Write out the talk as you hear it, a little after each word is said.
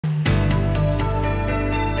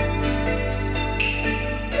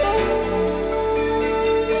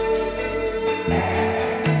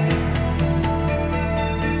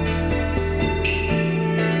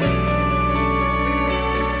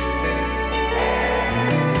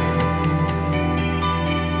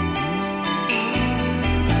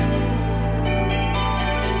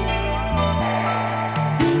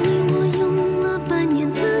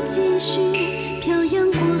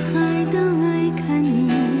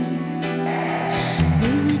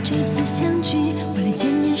相聚，为了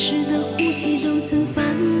见面时的呼吸，都曾反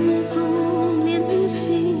复练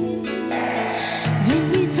习。言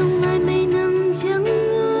语从来没能将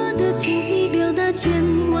我的情意表达千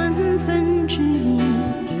万分之一。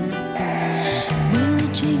为了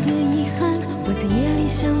这个遗憾，我在夜里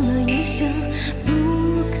想了又想，不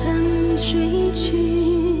肯睡去。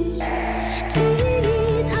记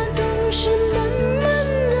忆它总是慢慢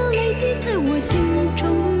的累积在我心中，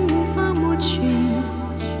无法抹去。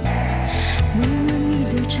为了你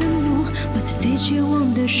的承诺，我在最绝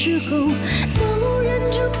望的时候都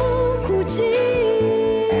忍着不哭泣。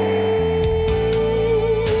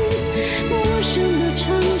陌生的城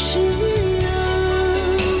市啊，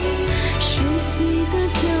熟悉的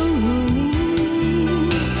角落里，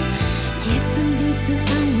也曾彼此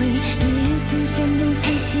安慰，也曾相拥叹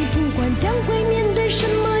息。不管将会面对什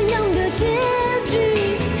么样的结局，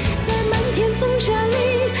在漫天风沙里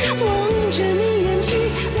望着你远去，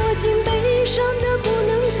我竟悲伤得不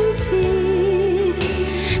能自己。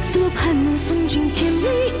多盼能送君千里，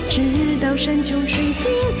直到山穷水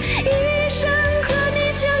尽，一生和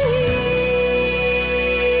你相依。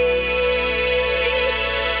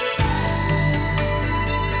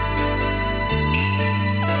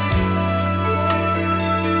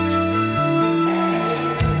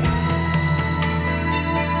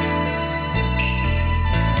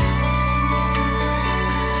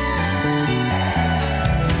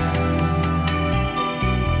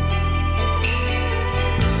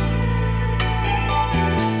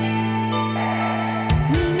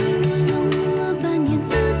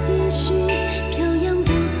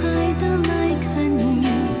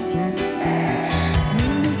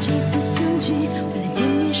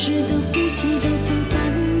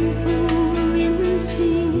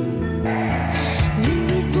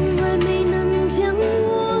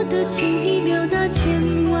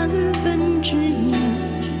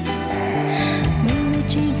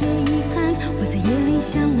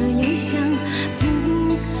想了又想，不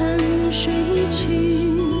肯睡去。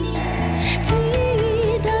记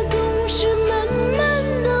忆它总是慢慢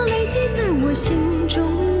的累积在我心中，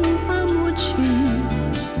无法抹去。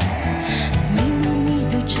为了你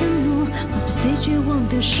的承诺，我在最绝望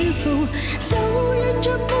的时候都忍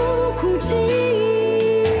着不哭泣。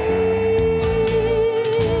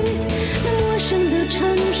陌生的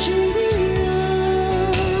城市啊，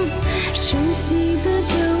熟悉的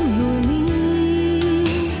角落里，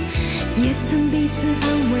也曾彼此安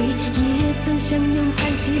慰，也曾相拥叹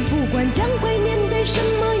息。不管将会面对什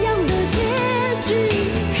么样的结局，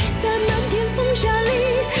在漫天风沙里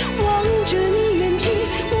望着你远去，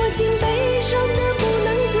我竟悲伤得不能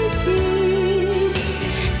自己。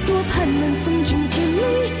多盼能送君千里，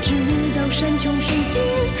直到山穷水尽，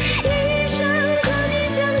一生和你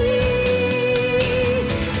相依。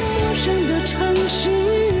陌生的城市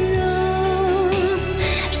啊，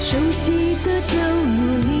熟悉